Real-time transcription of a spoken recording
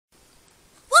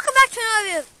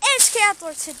HK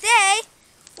Outdoors. Today,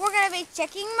 we're going to be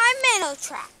checking my minnow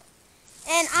trap.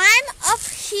 And I'm up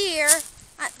here,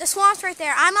 the swamp's right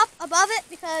there. I'm up above it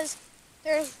because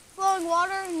there's flowing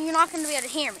water and you're not going to be able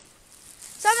to hear me.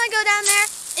 So I'm going to go down there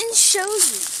and show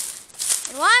you.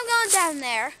 And while I'm going down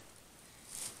there,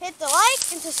 hit the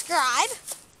like and subscribe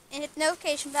and hit the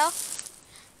notification bell.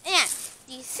 And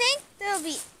do you think there'll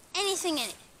be anything in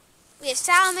it? We have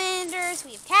salamanders,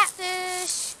 we have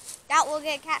catfish. Doubt we'll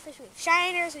get catfish. We have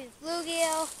shiners, we have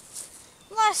bluegill,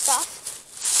 a lot of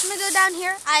stuff. I'm going to go down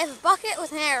here. I have a bucket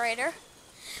with an aerator.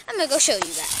 I'm going to go show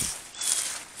you guys.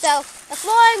 So, the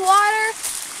flowing water,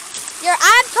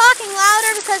 I'm talking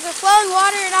louder because the flowing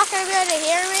water, you're not going to be able to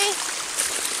hear me.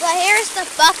 But here's the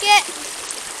bucket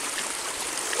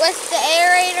with the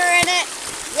aerator in it.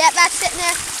 Yep, that's sitting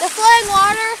there. The flowing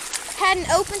water had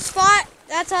an open spot.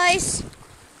 That's ice.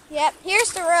 Yep,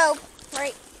 here's the rope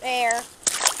right there.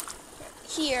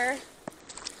 Here.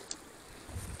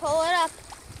 Pull it up.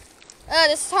 Oh,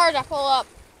 this is hard to pull up.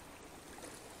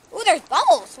 Ooh, there's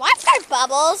bubbles. Why is there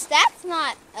bubbles? That's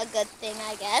not a good thing,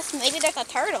 I guess. Maybe there's a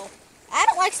turtle. I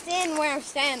don't like standing where I'm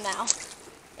standing now.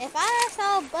 If I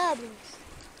saw bubbles.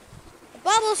 The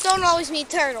bubbles don't always mean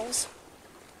turtles.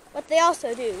 But they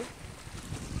also do.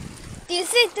 Do you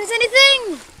think there's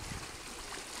anything?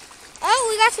 Oh,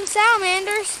 we got some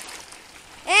salamanders.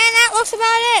 And that looks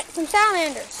about it. Some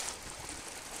salamanders.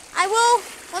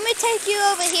 Let me take you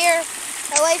over here,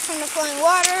 away from the flowing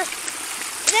water.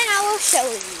 Then I will show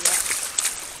you.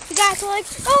 You guys are like,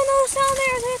 oh no,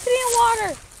 salamanders, they have to be in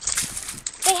water.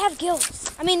 They have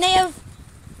gills. I mean, they have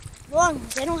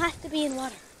lungs. They don't have to be in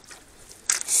water.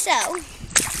 So,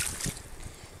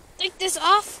 take this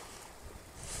off.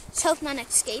 Let's hope none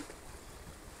escape.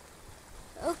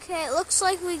 Okay, it looks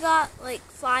like we got like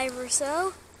 5 or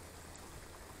so.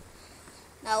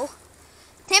 No.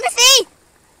 Timothy!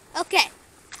 Okay.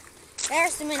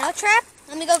 There's the minnow trap.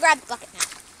 Let me go grab the bucket now.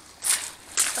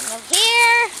 Come over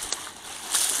here.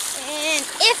 And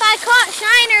if I caught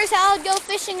shiners, I would go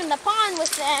fishing in the pond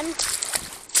with them.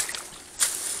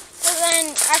 So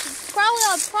then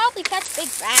I'll probably catch big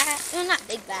bass. No, not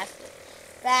big bass.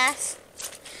 Bass.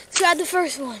 Let's grab the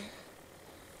first one.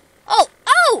 Oh!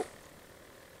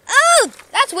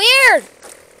 That's weird!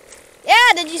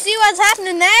 Yeah, did you see what's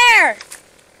happening there?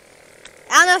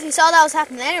 I don't know if you saw that was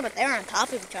happening there, but they were on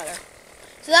top of each other.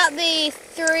 So that would be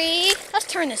 3. Let's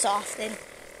turn this off.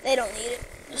 They don't need it.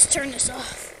 Let's turn this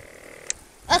off.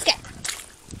 Okay.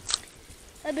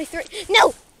 That'd be 3.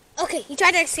 No! Okay, he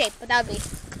tried to escape, but that would be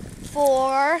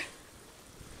 4.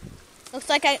 Looks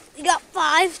like he got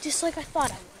 5, just like I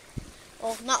thought I would.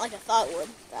 Well, not like I thought I would,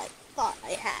 but I thought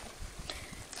I had.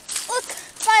 Look,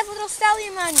 5 little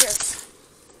salamanders.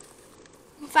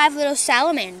 5 little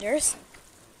salamanders.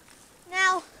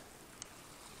 Now,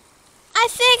 I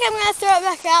think I'm going to throw it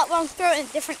back out, but I'm throwing it in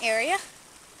a different area.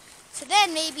 So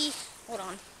then maybe, hold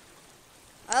on,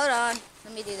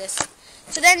 let me do this.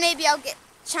 So then maybe I'll get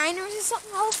shiners or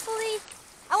something, hopefully.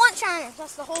 I want shiners,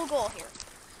 that's the whole goal here.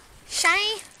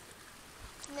 Shiny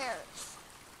nerves.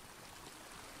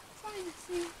 Trying to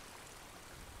see,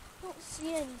 don't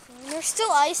see anything. There's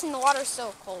still ice and the water's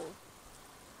so cold.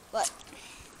 But,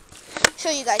 I'll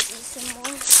show you guys these some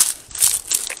more.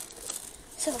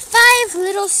 So 5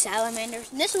 little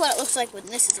salamanders, and this is what it looks like when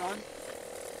this is on.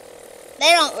 They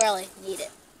don't really need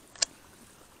it.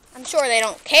 I'm sure they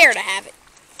don't care to have it.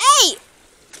 Hey!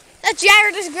 That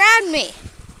jagger just grabbed me.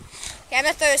 Okay, I'm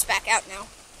going to throw this back out now.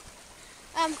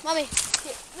 Mommy,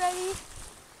 get ready.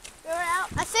 Throw it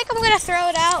out. I think I'm going to throw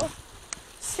it out.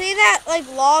 See that like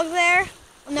log there?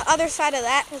 On the other side of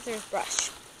that, because there's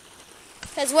brush.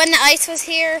 Because when the ice was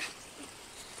here,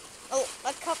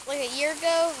 like a year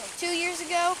ago, like 2 years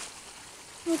ago,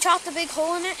 we chopped a big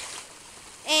hole in it,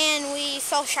 and we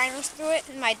saw shiners through it,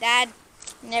 and my dad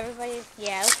and everybody,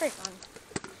 yeah, it was pretty fun.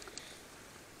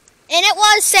 And it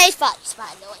was safe ice,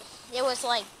 by the way. It was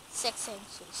like 6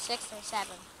 inches, 6 or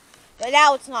 7, but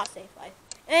now it's not safe ice.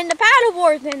 And the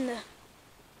paddleboard's in the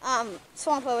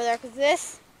swamp over there, because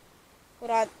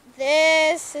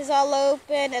this is all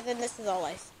open, and then this is all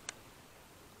ice.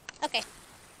 Okay.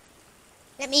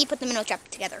 Let me put the minnow trap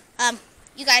together.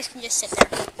 You guys can just sit there.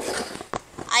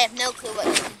 I have no clue what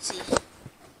you can see.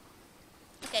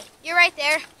 Okay, you're right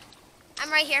there. I'm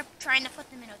right here trying to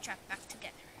put the minnow trap back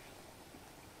together.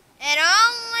 It'll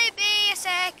only be a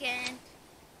second.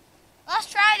 Let's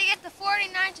try to get the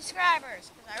 49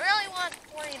 subscribers, because I really want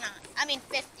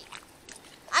 50.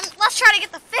 Let's try to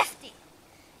get the 50.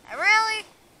 I really,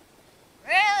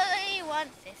 really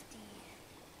want 50.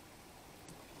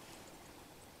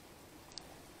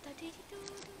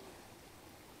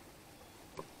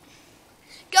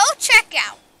 Go check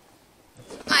out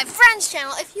friend's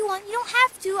channel if you want. You don't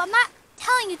have to. I'm not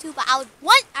telling you to, but I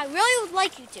really would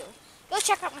like you to. Go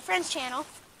check out my friend's channel.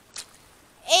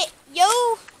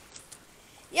 Yo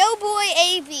boy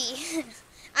AB.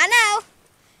 I know.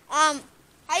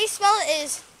 How you spell it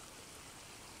is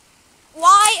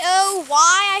Y-O-Y,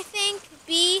 I think,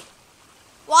 B,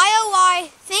 Y-O-Y,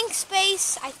 think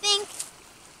space, I think,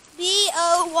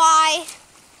 B-O-Y,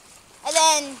 and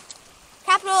then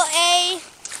capital A.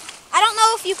 I don't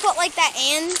know if you put like that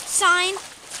and sign,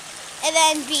 and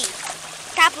then B,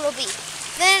 capital B.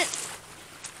 Then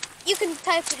you can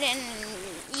type it in,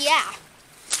 yeah.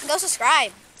 Go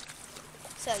subscribe.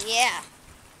 So yeah.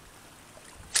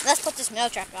 Let's put this minnow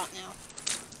trap out now.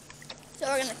 So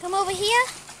we're gonna come over here.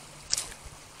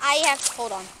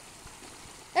 Hold on.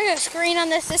 There's a screen on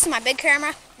this. This is my big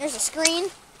camera. There's a screen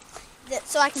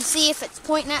so I can see if it's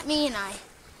pointing at me, and I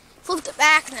flipped it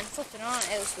back and then flipped it on.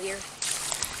 It was weird.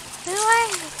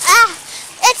 Anyway,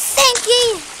 it's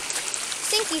stinky!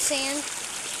 Stinky sand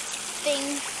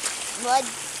thing, mud.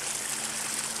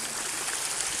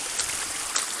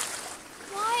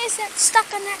 Why is that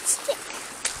stuck on that stick?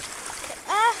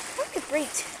 Look at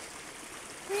breathe.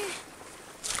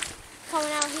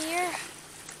 Coming out here.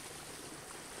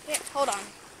 Here, hold on.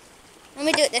 Let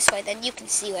me do it this way, then you can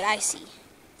see what I see.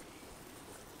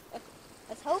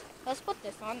 Let's put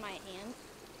this on my hand.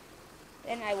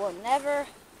 Then I will never,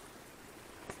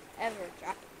 ever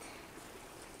drop it.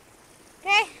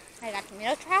 Okay, I got the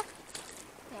minnow trap.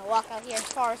 I'm gonna walk out here as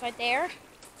far as right there.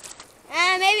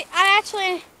 And maybe,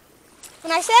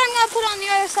 when I said I'm gonna put it on the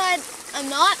other side, I'm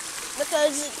not,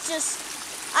 because it's just,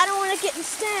 I don't want to get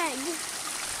snagged.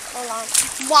 Hold on.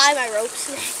 Why my rope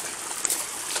snagged?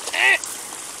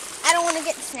 I don't want to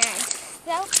get snagged.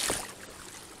 So,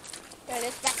 throw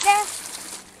this back there.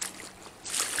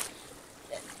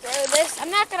 Throw this.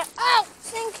 I'm not gonna. Oh,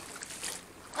 sink.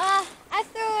 I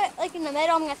throw it like in the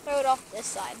middle. I'm gonna throw it off this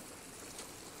side.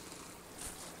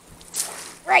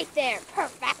 Right there.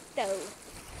 Perfecto.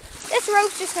 This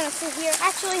rope's just gonna sit here.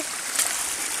 Actually,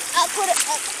 I'll put it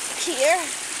up here.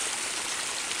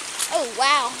 Oh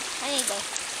wow. I need to.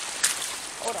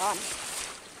 Hold on.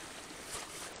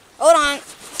 Hold on.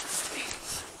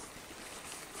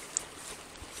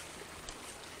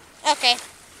 Okay.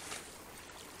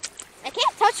 I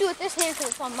can't touch it with this hand because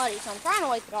it's all muddy, so I'm trying to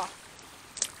wipe it off.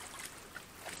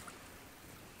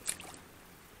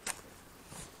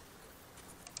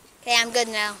 Okay, I'm good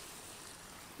now.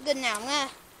 I'm good now. I'm going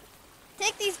to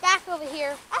take these back over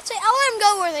here. Actually, I'll let them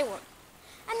go where they were.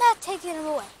 I'm not taking them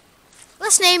away.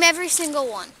 Let's name every single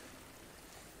one.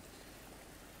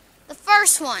 The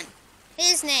first one,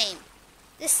 his name.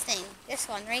 This thing, this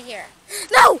one right here.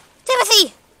 No!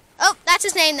 Timothy! Oh, that's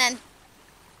his name then.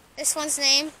 This one's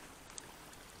name.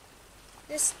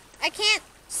 I can't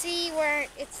see where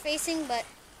it's facing, but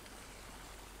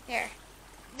here.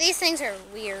 These things are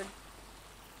weird.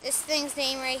 This thing's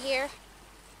name right here.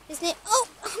 His name, oh,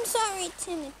 I'm sorry,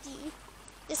 Timothy.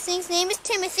 This thing's name is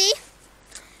Timothy.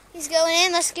 He's going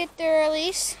in. Let's get the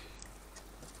release.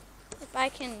 If I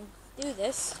can do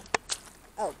this.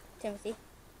 Oh, Timothy.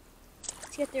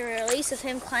 Let's get the release of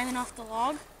him climbing off the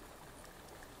log.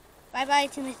 Bye-bye,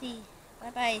 Timothy.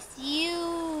 Bye-bye. See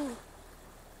you.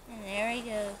 And there he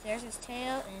goes. There's his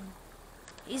tail, and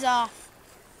he's off.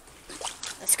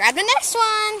 Let's grab the next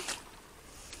one.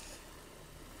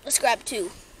 Let's grab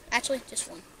two. Actually, just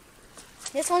one.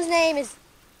 This one's name is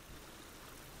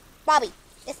Bobby.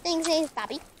 This thing's name is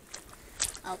Bobby.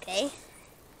 Okay.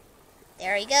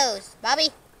 There he goes. Bobby.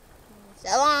 So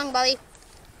long, Bobby.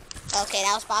 Okay,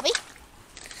 that was Bobby.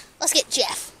 Let's get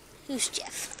Jeff. Who's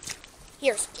Jeff?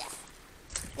 Here's Jeff.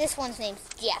 This one's name's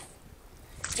Jeff.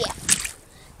 Jeff.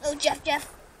 Oh,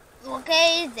 Jeff.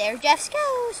 Okay, there Jeff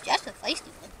goes. Jeff's a feisty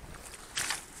one.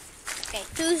 Okay,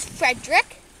 who's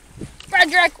Frederick?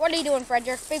 Frederick, what are you doing,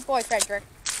 Frederick? Big boy, Frederick.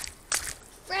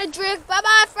 Frederick,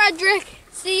 bye-bye, Frederick.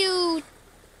 See you.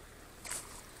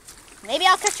 Maybe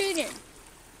I'll catch you again.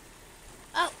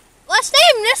 Oh, let's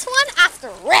name this one after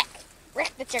Rick.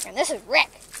 Rick the chicken. This is Rick.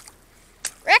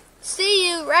 Rick, see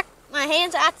you, Rick. My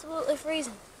hands are absolutely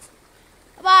freezing.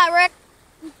 Bye-bye, Rick.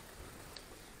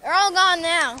 They're all gone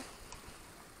now.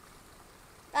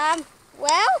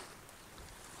 Well,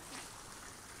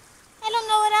 I don't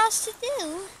know what else to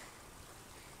do.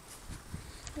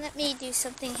 Let me do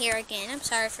something here again. I'm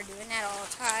sorry for doing that all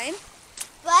the time.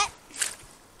 But,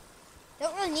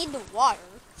 don't really need the water,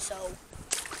 so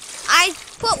I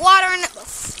put water in it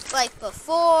like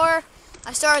before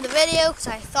I started the video because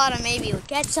I thought I maybe would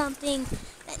get something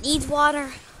that needs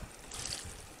water.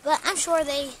 But I'm sure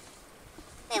they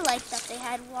liked that they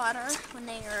had water when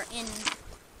they were in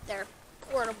their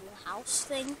portable house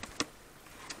thing.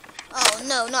 Oh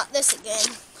no, not this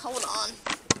again. Hold on.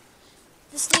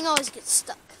 This thing always gets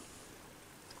stuck.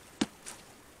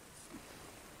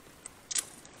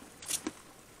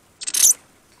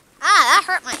 Ah, that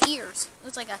hurt my ears. It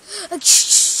was like a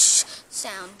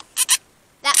sound.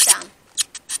 That sound.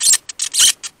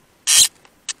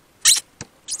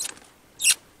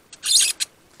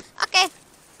 Okay.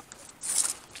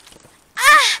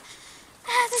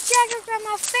 The jagger grabbed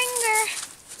my finger.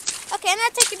 Okay, I'm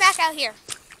gonna take you back out here.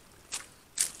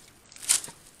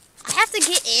 I have to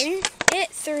get in it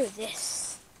through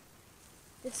this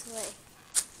way.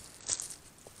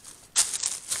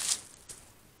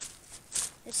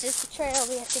 This is the trail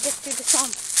we have to get through the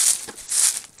swamp.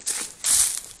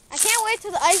 I can't wait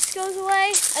till the ice goes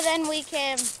away, and then we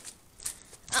can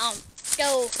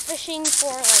go fishing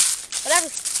for like whatever.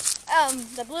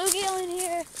 The bluegill in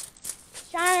here,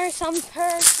 shiner, some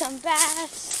perch, some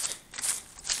bass.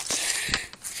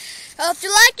 Hope you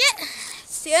like it.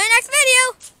 See you in the next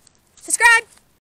video. Subscribe.